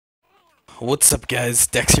What's up, guys?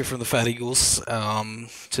 Dex here from the Fat Eagles.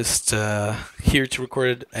 Just here to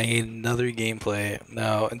record another gameplay.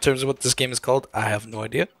 Now, in terms of what this game is called, I have no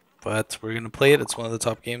idea, but we're gonna play it. It's one of the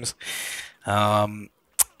top games.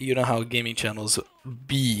 You know how gaming channels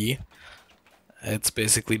be. It's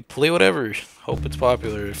basically play whatever, hope it's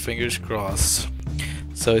popular, fingers crossed.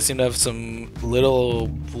 So I seem to have some little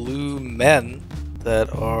blue men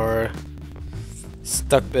that are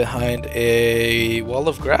stuck behind a wall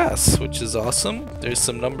of grass, which is awesome. There's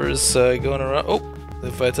some numbers going around. Oh,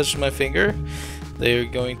 if I touch my finger, they're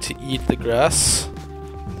going to eat the grass.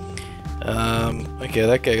 Okay,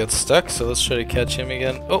 that guy got stuck, so let's try to catch him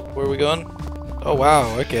again. Oh, where are we going? Oh,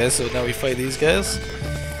 wow, okay, so now we fight these guys.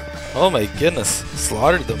 Oh my goodness,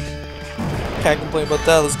 slaughtered them. Can't complain about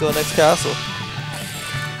that. Let's go next castle.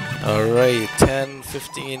 Alright, 10,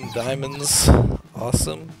 15 diamonds.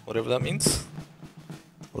 Awesome, whatever that means.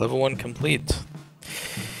 Level 1 complete.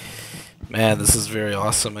 Man, this is very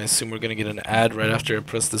awesome. I assume we're gonna get an ad right after I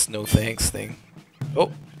press this no thanks thing.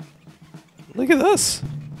 Oh, look at this.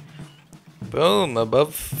 Boom,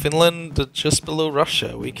 above Finland, just below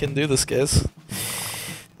Russia. We can do this, guys.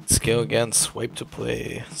 Let's go again. Swipe to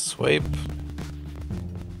play. Swipe.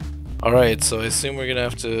 Alright, so I assume we're gonna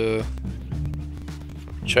have to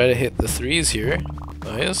try to hit the threes here.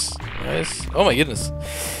 Nice, nice. Oh my goodness.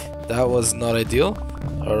 That was not ideal.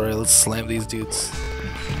 Alright, let's slam these dudes.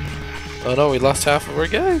 Oh no, we lost half of our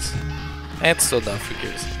guys. And still down, who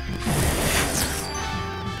cares?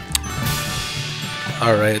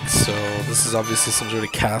 Alright, so this is obviously some sort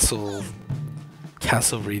of castle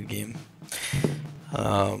raid game.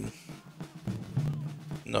 No,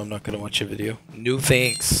 I'm not gonna watch your video. No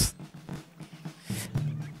thanks.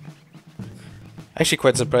 Actually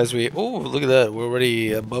quite surprised oh, look at that, we're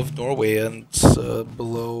already above Norway and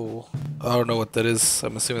below, I don't know what that is.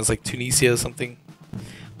 I'm assuming it's like Tunisia or something.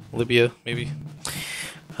 Libya, maybe.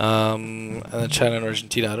 And then China and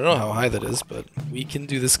Argentina. I don't know how high that is, but we can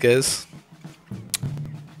do this, guys.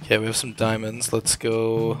 Okay, we have some diamonds. Let's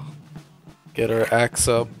go get our axe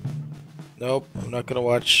up. Nope, I'm not gonna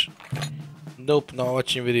watch. Nope, not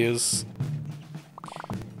watching videos.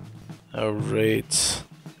 Alright.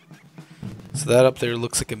 So that up there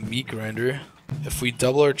looks like a meat grinder. If we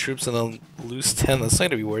double our troops and then lose 10, that's not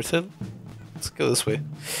gonna be worth it. Let's go this way.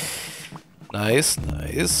 Nice,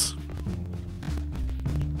 nice.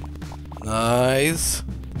 Nice.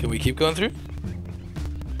 Can we keep going through?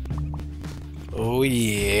 Oh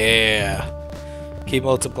yeah. Keep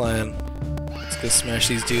multiplying. Let's go smash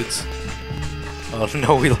these dudes. Oh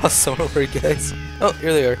no, we lost some of our guys. Oh,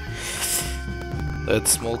 here they are.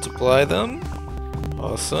 Let's multiply them.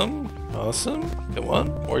 Awesome. Awesome. Come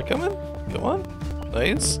on. More coming. Come on.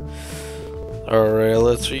 Nice. Alright,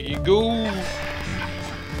 let's go.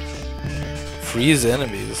 Freeze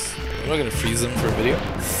enemies. I'm not gonna freeze them for a video.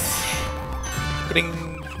 Bring.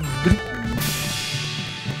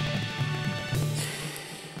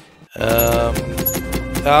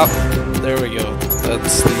 There we go.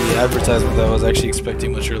 That's the advertisement that I was actually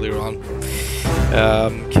expecting much earlier on.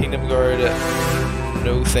 Kingdom Guard,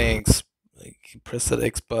 no thanks. Press that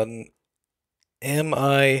X button. Am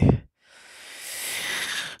I...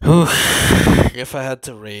 If I had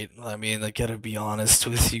to rate, I mean, I gotta be honest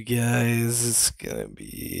with you guys, it's gonna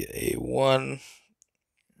be a 1.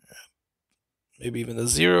 Maybe even a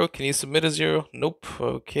 0. Can you submit a 0? Nope.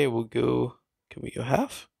 Okay, we'll go... Can we go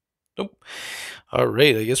half? Nope.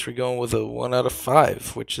 Alright, I guess we're going with a 1 out of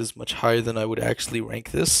 5, which is much higher than I would actually rank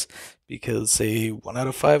this, because a 1 out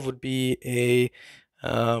of 5 would be a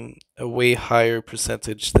way higher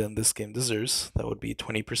percentage than this game deserves. That would be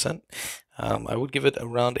 20%. I would give it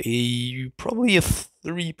around probably a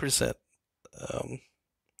 3%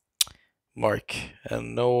 mark,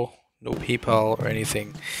 and no PayPal or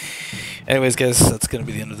anything. Anyways, guys, that's gonna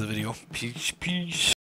be the end of the video. Peace.